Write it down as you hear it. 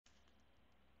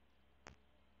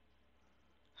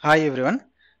Hi everyone.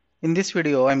 In this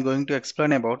video I am going to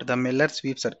explain about the Miller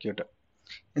sweep circuit.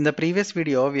 In the previous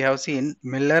video we have seen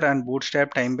Miller and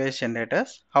bootstrap time-based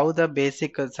generators, how the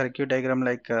basic circuit diagram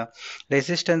like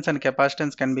resistance and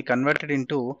capacitance can be converted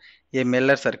into a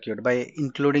Miller circuit by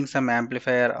including some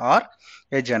amplifier or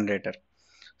a generator.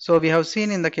 So we have seen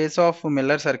in the case of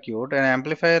Miller circuit, an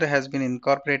amplifier has been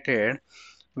incorporated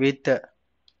with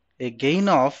a gain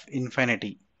of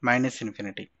infinity, minus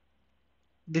infinity.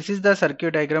 This is the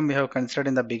circuit diagram we have considered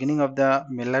in the beginning of the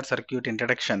Miller circuit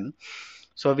introduction.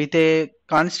 So with a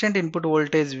constant input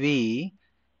voltage V,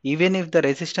 even if the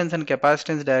resistance and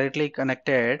capacitance directly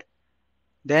connected,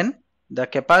 then the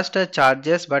capacitor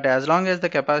charges, but as long as the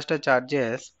capacitor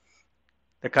charges,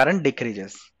 the current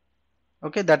decreases.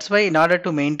 Okay, that's why in order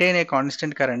to maintain a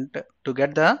constant current, to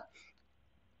get the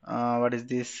what is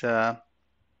this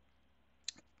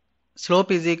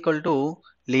slope is equal to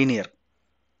linear.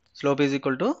 Slope is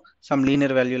equal to some linear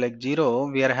value like 0,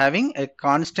 we are having a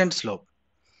constant slope.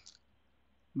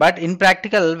 But in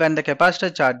practical, when the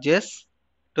capacitor charges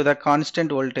to the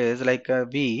constant voltage like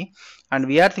V, and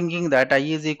we are thinking that I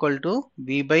is equal to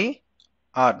V by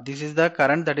R. This is the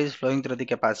current that is flowing through the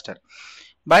capacitor.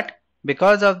 But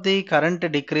because of the current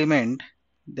decrement,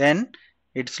 then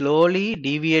it slowly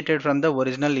deviated from the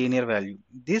original linear value.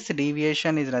 This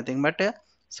deviation is nothing but a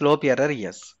slope error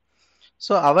ES.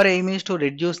 So our aim is to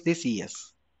reduce this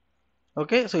ES.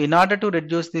 Okay, so in order to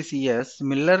reduce this ES,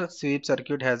 Miller sweep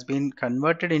circuit has been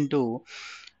converted into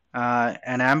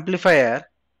an amplifier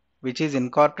which is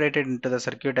incorporated into the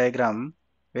circuit diagram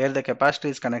where the capacitor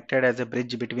is connected as a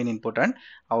bridge between input and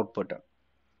output.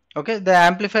 Okay, the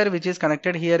amplifier which is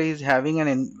connected here is having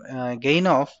an gain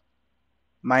of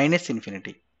minus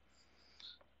infinity.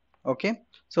 Okay,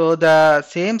 so the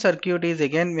same circuit is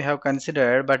again we have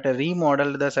considered, but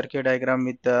remodeled the circuit diagram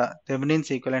with the Thevenin's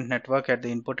equivalent network at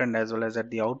the input and as well as at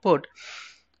the output.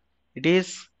 It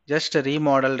is just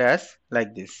remodeled as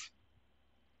like this.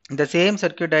 The same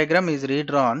circuit diagram is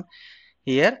redrawn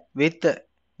here with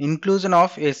inclusion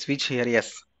of a switch here.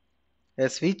 Yes, a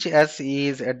switch S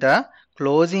is at the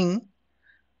closing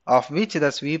of which the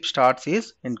sweep starts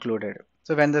is included.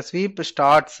 So when the sweep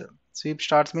starts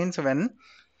means when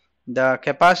the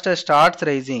capacitor starts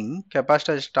rising,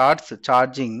 capacitor starts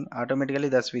charging, automatically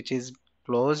the switch is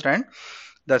closed and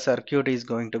the circuit is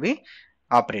going to be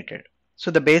operated.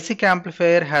 So the basic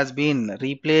amplifier has been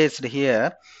replaced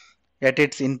here at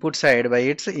its input side by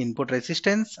its input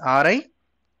resistance Ri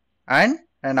and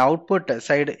an output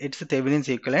side its Thevenin's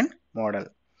equivalent model.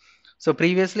 So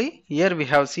previously here we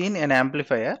have seen an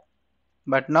amplifier,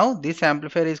 but now this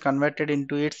amplifier is converted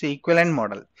into its equivalent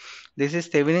model. This is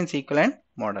Thevenin's equivalent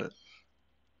model.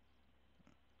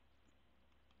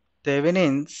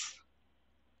 Thevenin's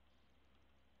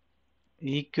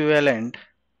equivalent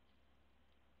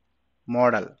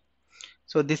model.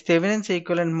 So this Thevenin's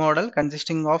equivalent model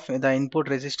consisting of the input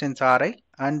resistance Ri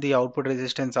and the output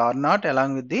resistance R0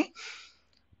 along with the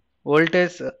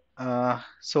voltage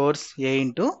source A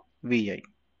into Vi.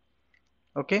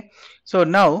 Okay, so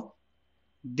now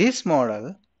this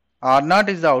model R0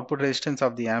 is the output resistance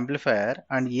of the amplifier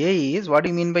and A is, what do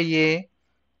you mean by A?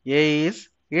 A is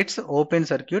its open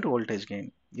circuit voltage gain.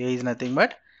 A is nothing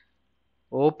but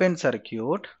open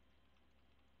circuit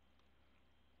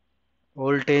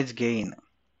voltage gain.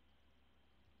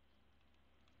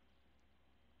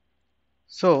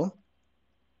 So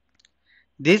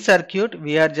this circuit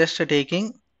we are just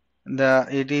taking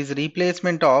it is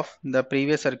replacement of the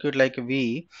previous circuit like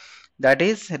V, that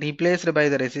is replaced by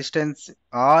the resistance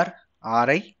R,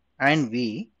 Ri and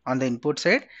V on the input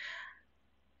side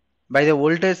by the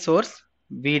voltage source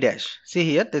V dash. See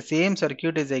here the same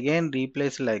circuit is again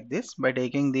replaced like this by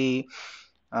taking the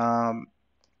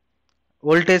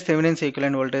voltage Thevenin's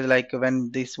equivalent voltage, like when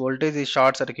this voltage is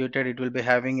short circuited it will be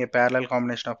having a parallel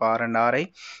combination of R and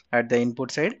Ri at the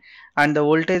input side, and the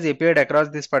voltage appeared across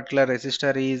this particular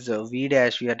resistor is V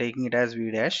dash, we are taking it as V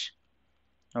dash.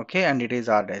 Okay, and it is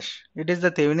R dash. It is the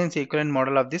Thevenin's equivalent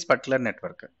model of this particular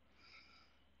network.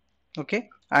 Okay,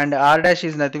 and R dash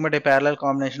is nothing but a parallel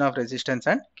combination of resistance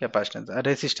and capacitance,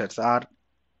 resistors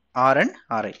R and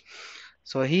Ri.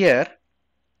 So here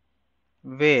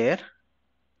where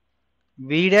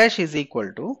V dash is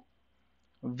equal to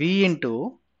V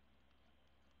into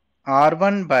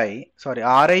R1 by,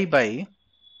 Ri by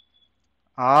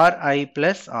Ri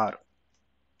plus R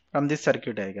from this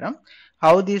circuit diagram.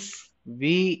 How this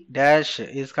V dash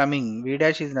is coming? V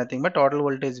dash is nothing but total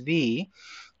voltage V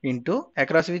into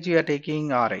across which we are taking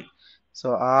Ri.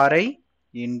 So Ri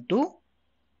into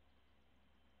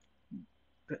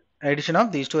addition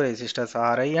of these two resistors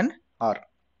Ri and R.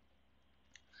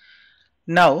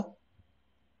 Now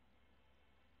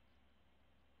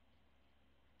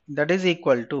that is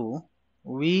equal to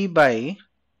V by,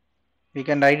 we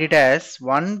can write it as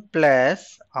 1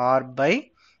 plus R by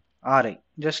Ri.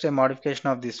 Just a modification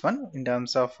of this one in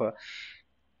terms of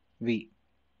V.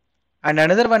 And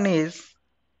another one is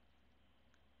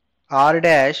R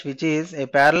dash, which is a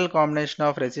parallel combination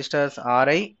of resistors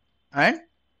Ri and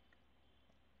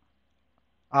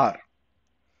R.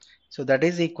 So that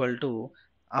is equal to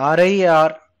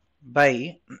RIR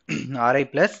by Ri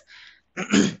plus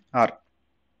R.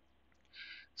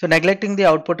 So neglecting the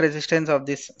output resistance of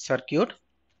this circuit,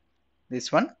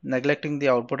 neglecting the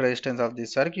output resistance of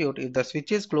this circuit, if the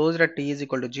switch is closed at t is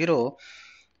equal to 0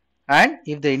 and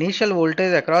if the initial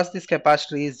voltage across this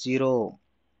capacitor is 0,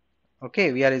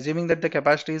 okay, we are assuming that the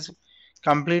capacitor is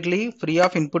completely free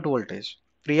of input voltage,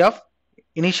 free of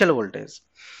initial voltage.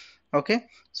 Okay,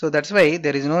 so that's why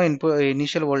there is no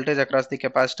initial voltage across the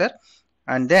capacitor,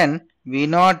 and then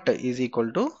V0 is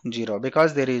equal to 0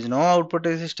 because there is no output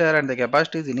resistor and the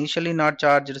capacitor is initially not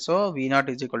charged, so V0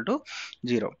 is equal to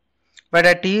 0. But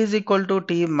at t is equal to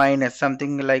t minus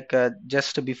something like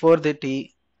just before the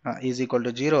t is equal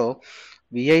to 0,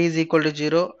 Vi is equal to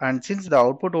 0, and since the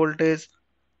output voltage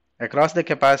across the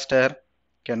capacitor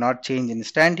cannot change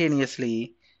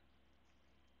instantaneously,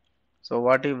 so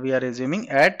what if we are assuming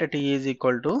at t is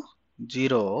equal to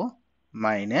 0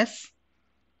 minus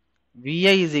Vi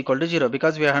is equal to 0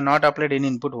 because we have not applied any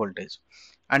input voltage,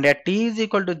 and at t is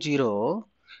equal to 0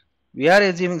 we are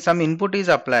assuming some input is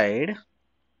applied,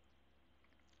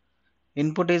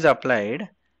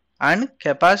 and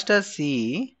capacitor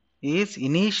C is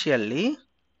initially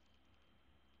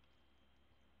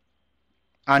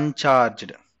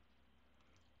uncharged.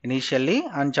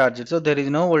 So there is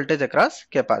no voltage across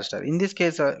capacitor. In this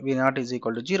case V0 is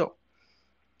equal to 0.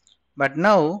 But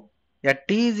now at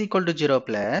t is equal to 0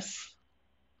 plus,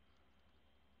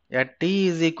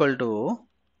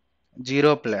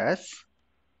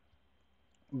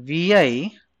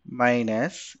 Vi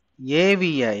minus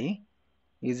AVI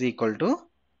is equal to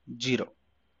 0.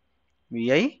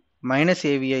 Vi minus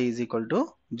AVI is equal to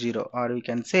 0, or we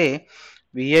can say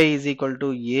Vi is equal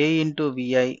to A into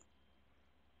Vi,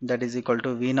 that is equal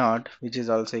to V0, which is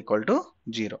also equal to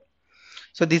 0.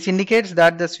 So this indicates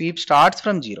that the sweep starts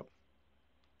from 0.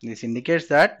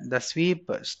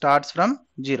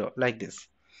 Like this.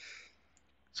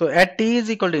 So at t is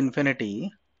equal to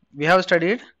infinity, we have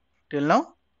studied till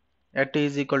now at t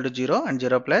is equal to 0 and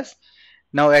 0 plus.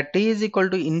 Now at t is equal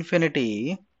to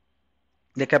infinity,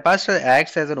 the capacitor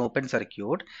acts as an open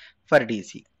circuit for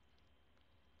DC.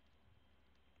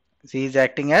 C is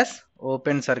acting as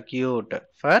open circuit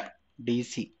for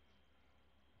DC.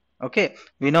 Okay,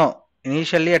 we know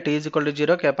initially at t is equal to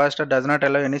 0, capacitor does not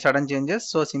allow any sudden changes,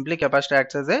 so simply capacitor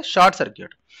acts as a short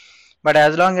circuit. But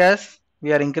as long as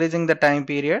we are increasing the time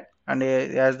period and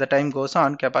as the time goes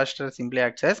on, capacitor simply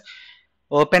acts as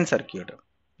open circuit,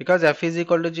 because F is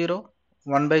equal to 0,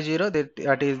 1 by 0,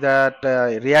 that is that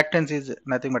reactance is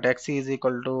nothing but X is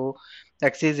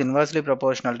inversely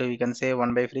proportional to, we can say,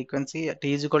 1 by frequency.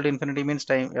 T is equal to infinity means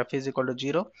time F is equal to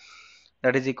 0,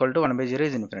 that is equal to 1 by 0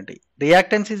 is infinity.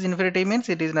 Reactance is infinity means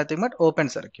it is nothing but open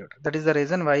circuit. That is the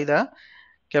reason why the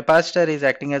capacitor is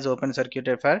acting as open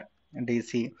circuit for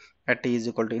DC at t is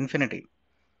equal to infinity.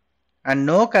 And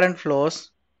no current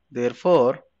flows,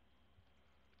 therefore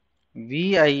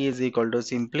Vi is equal to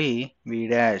simply V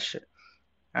dash,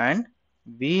 and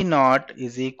V0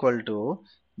 is equal to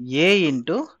A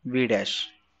into V dash,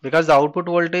 because the output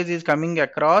voltage is coming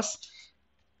across.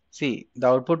 See, the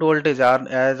output voltage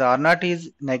as R0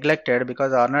 is neglected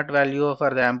because R0 value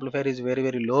for the amplifier is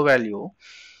very low value,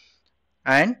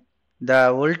 and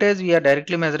the voltage we are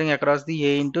directly measuring across the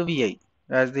A into Vi,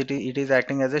 as it is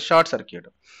acting as a short circuit.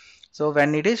 So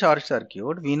when it is short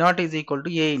circuit, V0 is equal to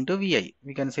A into Vi.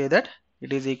 We can say that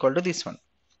it is equal to this one.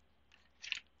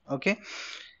 Okay,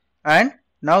 and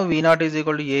now V0 is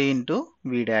equal to A into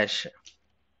V dash.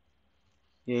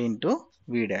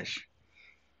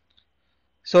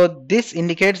 So this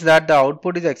indicates that the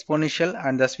output is exponential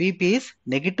and the sweep is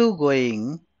negative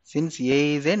going, since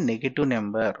A is a negative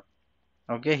number.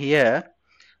 Okay, here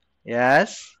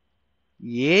as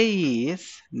A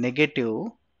is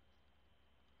negative,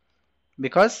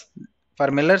 because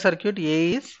for Miller circuit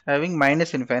A is having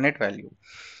minus infinite value.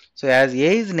 So as A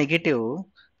is negative,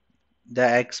 the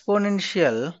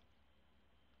exponential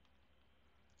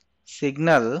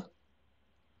signal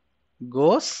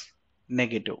goes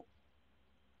negative.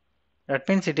 That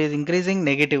means it is increasing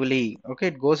negatively. Okay,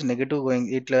 it goes negative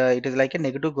going. It is like a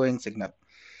negative going signal.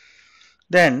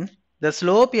 Then the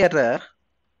slope error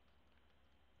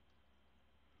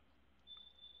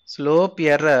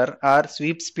or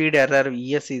sweep speed error,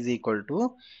 ES, is equal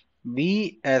to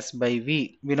Vs by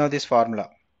V. We know this formula,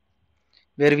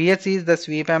 where Vs is the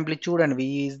sweep amplitude and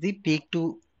V is the peak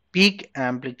to peak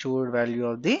amplitude value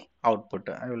of the output.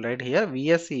 I will write here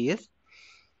Vs is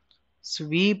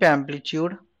sweep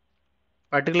amplitude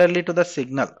particularly to the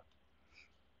signal,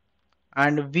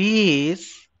 and V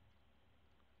is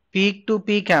peak to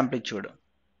peak amplitude.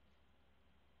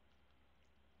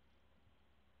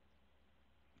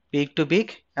 Peak to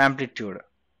peak amplitude.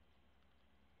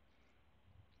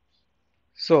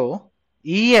 So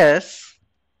ES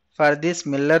for this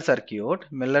Miller circuit,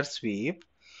 Miller sweep,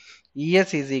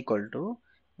 ES is equal to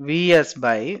Vs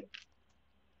by,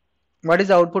 what is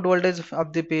the output voltage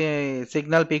of the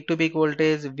signal, peak to peak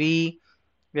voltage? V,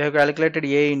 we have calculated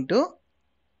A into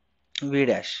V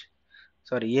dash.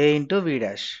 Sorry, A into V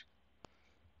dash.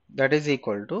 That is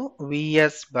equal to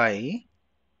Vs by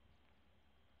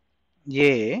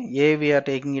A we are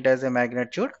taking it as a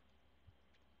magnitude,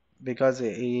 because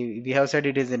we have said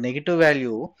it is a negative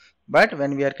value, but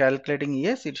when we are calculating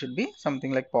ES, it should be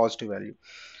something like positive value.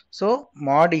 So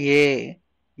mod A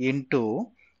into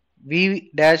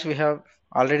V dash we have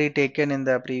already taken in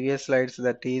the previous slides,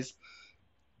 that is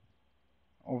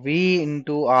V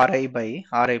into Ri by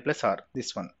Ri plus R,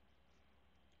 this one.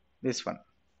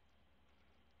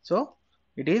 So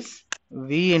it is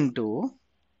V into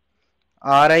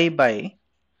Ri by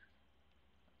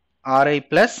Ri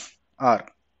plus R.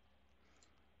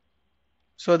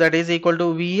 So that is equal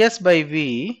to Vs by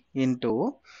V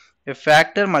into a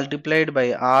factor multiplied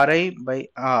by Ri by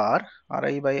R,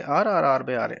 Ri by R or R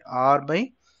by Ri, R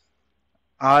by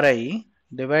Ri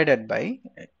divided by,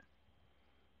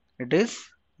 it is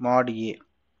mod A.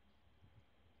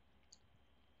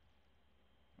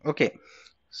 Okay,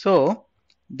 so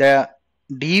the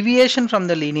deviation from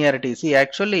the linearity, see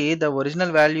actually the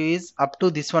original value is up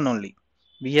to this one only,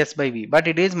 Vs by V, but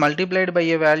it is multiplied by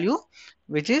a value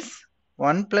which is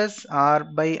 1 plus R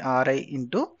by Ri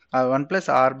into 1 plus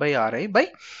R by Ri by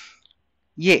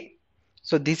A.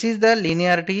 So this is the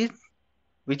linearity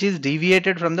which is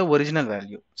deviated from the original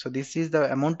value. So this is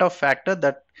the amount of factor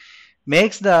that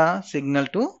makes the signal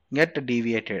to get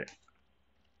deviated.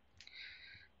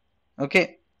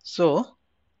 Okay, so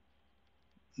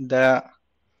the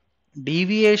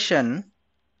deviation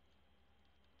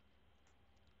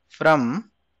from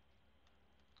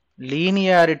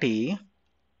linearity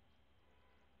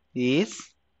is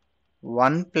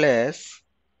 1 plus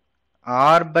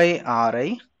R by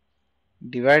Ri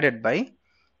divided by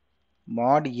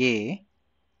mod A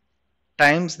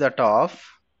times that of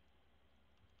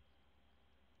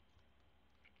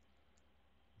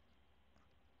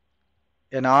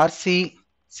an RC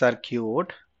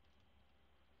circuit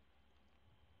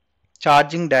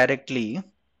charging directly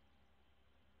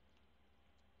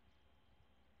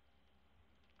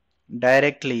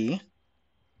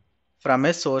from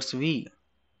a source V,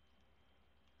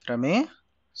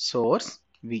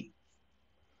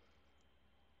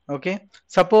 Okay,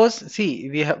 suppose, see,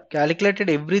 we have calculated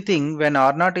everything when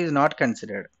R0 is not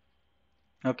considered.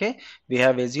 Okay, we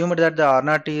have assumed that the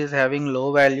R0 is having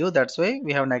low value, that's why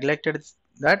we have neglected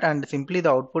that, and simply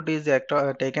the output is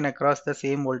taken across the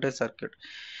same voltage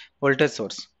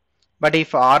source. But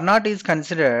if R0 is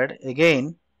considered,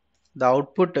 again the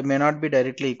output may not be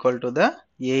directly equal to the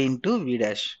A into V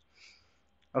dash.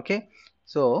 Okay,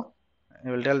 so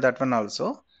I will tell that one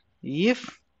also.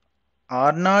 If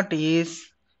R0 is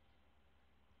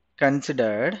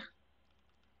considered,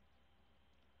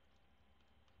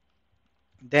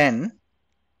 then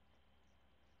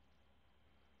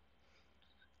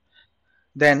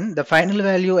the final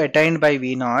value attained by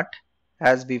V0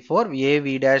 as before, A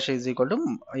V dash is equal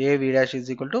to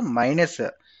minus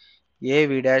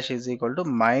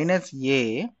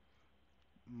A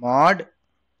mod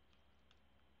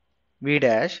V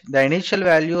dash. The initial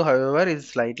value, however, is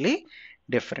slightly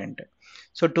different.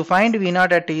 So to find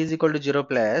V0 at t is equal to 0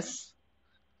 plus,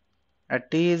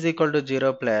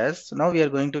 so now we are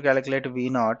going to calculate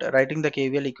V0, writing the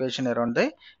KVL equation around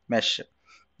the mesh.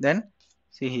 Then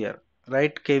see here,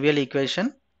 write KVL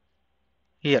equation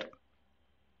here.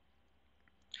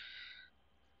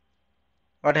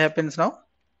 What happens now?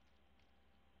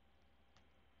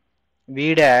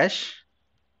 V dash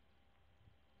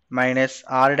minus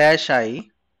R dash I,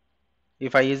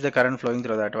 if I is the current flowing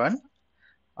through that one,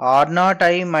 R naught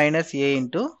I minus A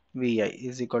into Vi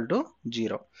is equal to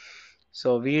 0.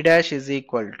 So V dash is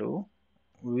equal to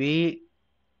Vi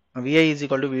is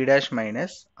equal to V dash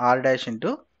minus R dash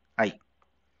into I.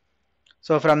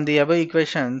 So from the above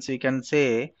equations we can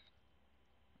say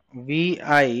Vi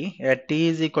at t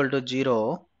is equal to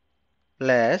 0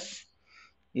 plus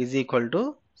is equal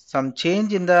to some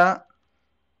change in the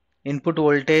input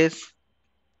voltage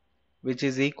which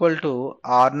is equal to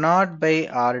R naught by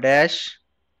R dash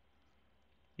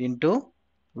into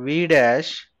V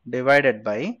dash divided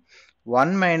by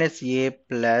 1 minus A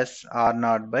plus R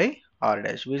naught by R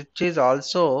dash, which is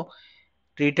also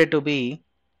treated to be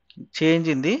change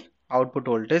in the output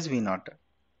voltage V naught.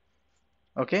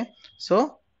 Okay,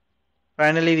 so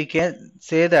finally we can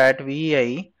say that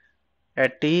Vi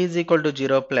at t is equal to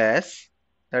 0 plus,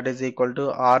 that is equal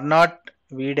to R naught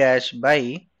V dash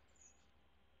by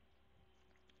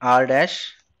R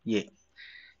dash A.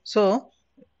 So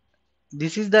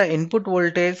this is the input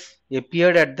voltage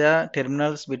appeared at the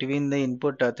terminals between the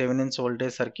input Thevenin's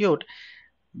voltage circuit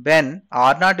when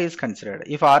R naught is considered.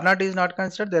 If R naught is not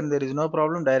considered, then there is no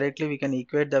problem. Directly we can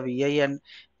equate the Vi and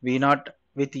V naught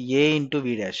with A into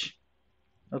V dash.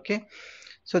 Okay.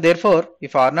 So therefore,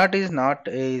 if R naught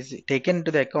is taken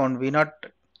into the account, V naught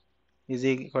is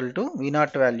equal to V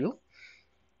naught value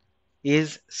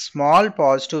is small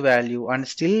positive value, and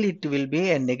still it will be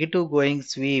a negative going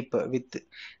sweep with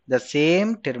the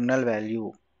same terminal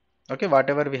value. Okay,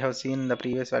 whatever we have seen in the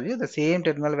previous value, the same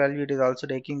terminal value it is also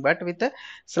taking, but with a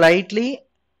slightly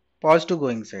positive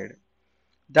going side.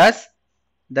 Thus,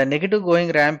 the negative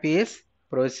going ramp is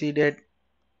proceeded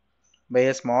by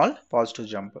a small positive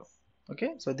jump.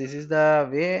 Okay, so this is the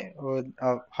way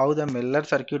of how the Miller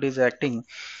circuit is acting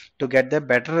to get the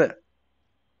betterment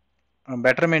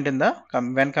in the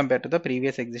when compared to the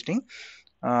previous existing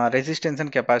resistance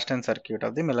and capacitance circuit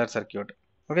of the Miller circuit.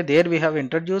 Okay, there we have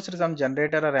introduced some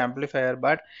generator or amplifier,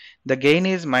 but the gain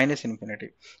is minus infinity.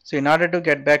 So in order to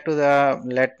get back to the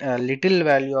little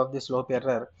value of the slope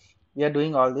error, we are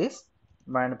doing all these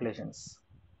manipulations.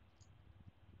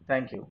 Thank you.